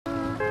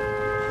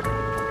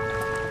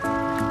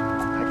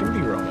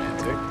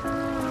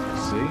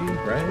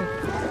right?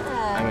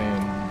 Yeah. I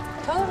mean...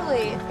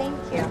 Totally, thank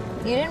you.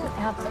 You didn't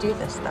have to do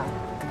this, though.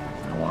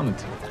 I wanted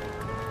to.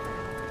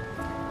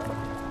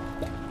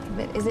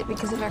 But is it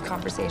because of our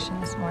conversation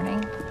this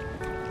morning?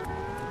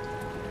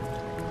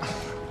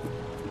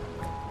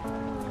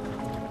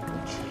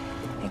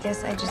 I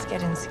guess I just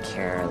get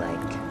insecure,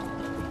 like,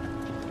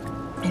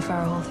 if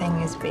our whole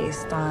thing is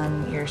based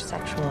on your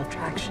sexual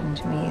attraction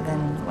to me,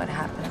 then what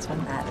happens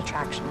when that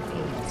attraction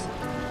fades?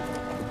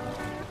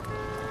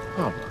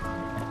 Oh.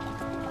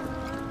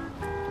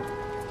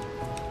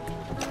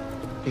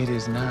 It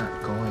is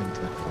not going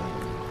to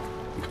fade.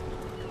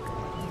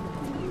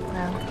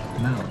 No?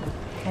 No.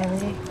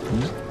 Really?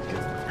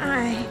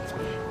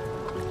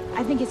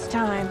 I think it's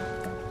time.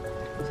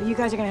 So you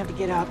guys are gonna have to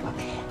get up.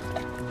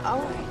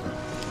 Oh,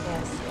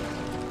 yes.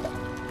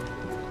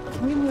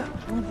 Can we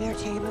move their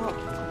table?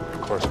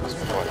 Of course,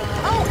 Mr. White.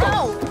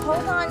 Oh,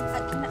 hold on.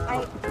 Can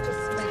I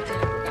just...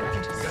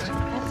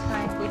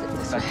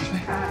 That's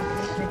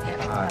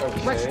fine.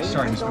 Okay.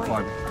 Sorry, Mr.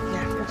 Clark.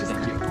 Yeah, just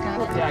Thank you.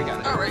 Got it. Yeah, I got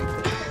it. All right.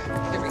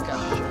 Here we go.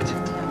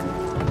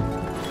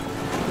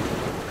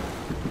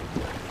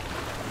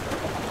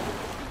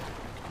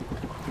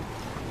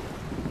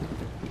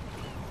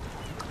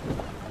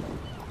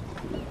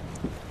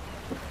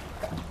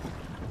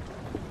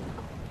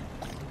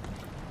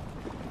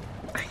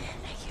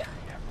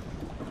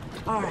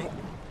 All right.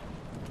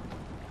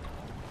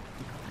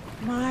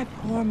 My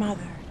poor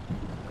mother.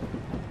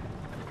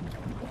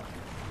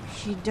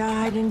 She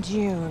died in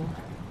June.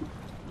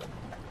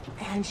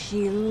 And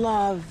she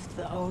loved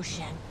the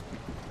ocean.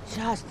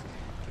 Just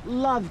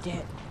loved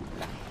it.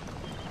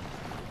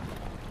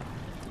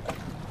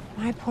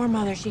 My poor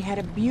mother, she had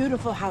a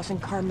beautiful house in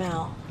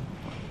Carmel.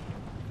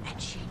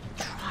 And she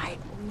tried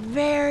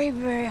very,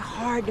 very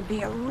hard to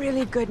be a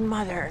really good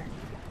mother.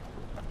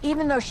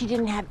 Even though she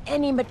didn't have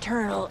any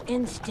maternal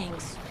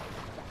instincts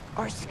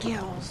or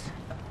skills.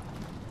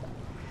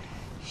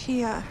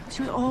 She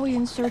was always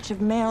in search of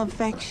male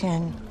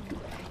affection.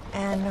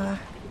 And,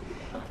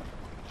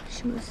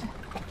 she was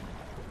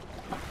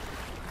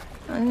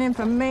a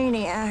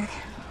nymphomaniac.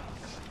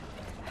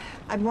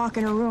 I'd walk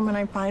in her room and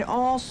I'd find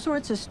all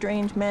sorts of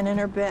strange men in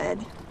her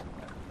bed.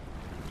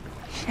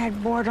 She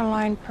had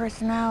borderline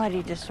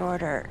personality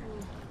disorder.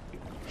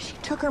 She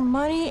took her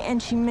money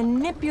and she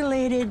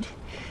manipulated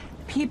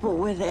people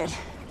with it.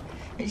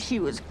 And she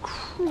was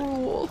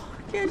cruel.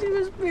 Yeah, she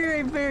was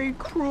very, very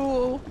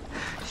cruel.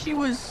 She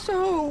was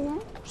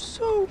so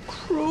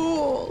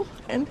cruel.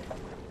 And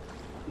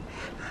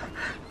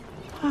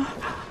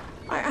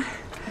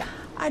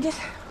I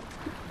just,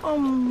 oh,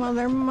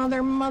 mother.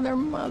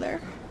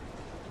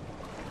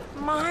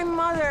 My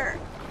mother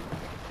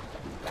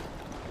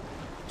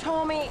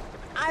told me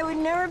I would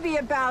never be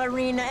a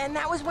ballerina, and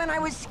that was when I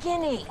was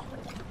skinny.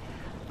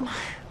 My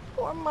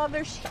poor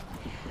mother, she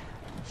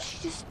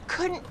just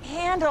couldn't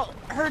handle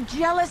her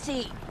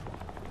jealousy.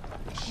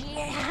 She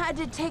had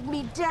to take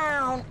me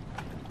down.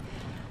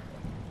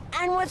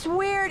 And what's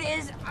weird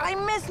is I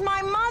miss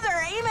my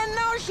mother, even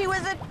though she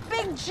was a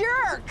big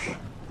jerk.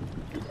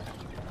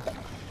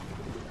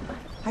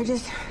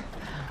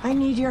 I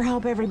need your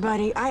help,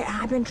 everybody.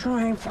 I've been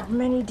trying for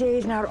many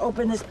days now to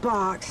open this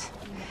box.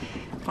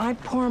 My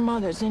poor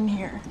mother's in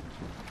here.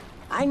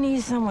 I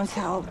need someone's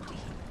help.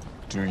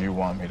 Do you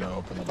want me to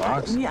open the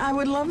box? Yeah, I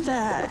would love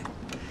that.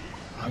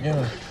 I'll get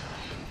it.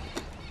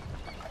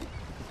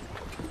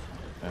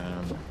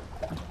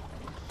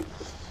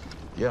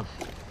 Yeah.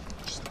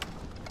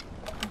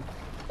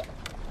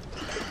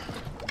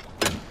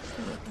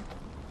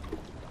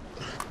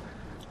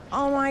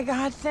 Oh my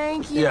God,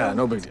 thank you. Yeah,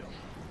 no big deal.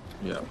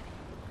 Yeah.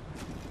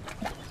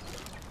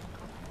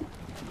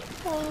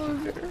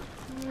 Oliver.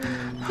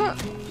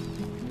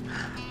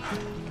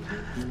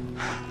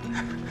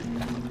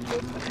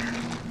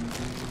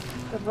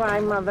 Goodbye,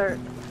 Mother.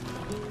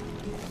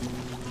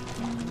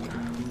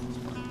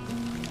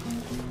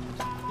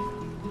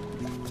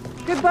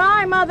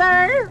 Goodbye,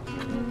 Mother.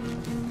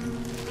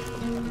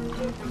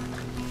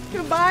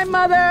 Goodbye,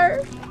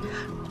 Mother.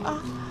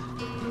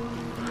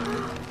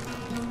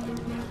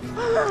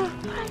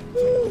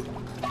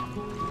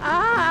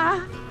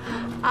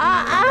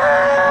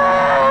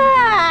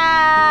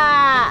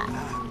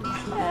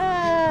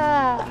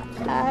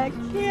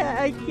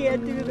 I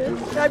can't do this.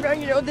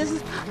 You know,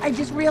 I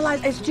just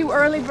realized it's too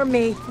early for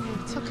me.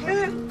 It's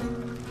okay.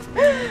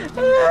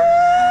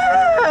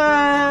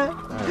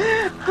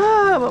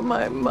 But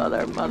my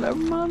mother.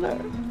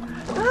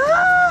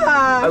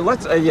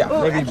 Let's, yeah,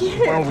 Oh, maybe,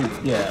 why don't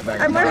we, yeah,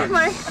 back in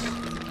my...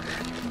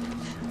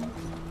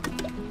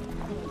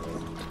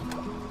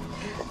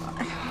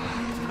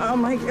 Oh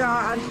my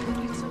God.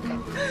 It's okay.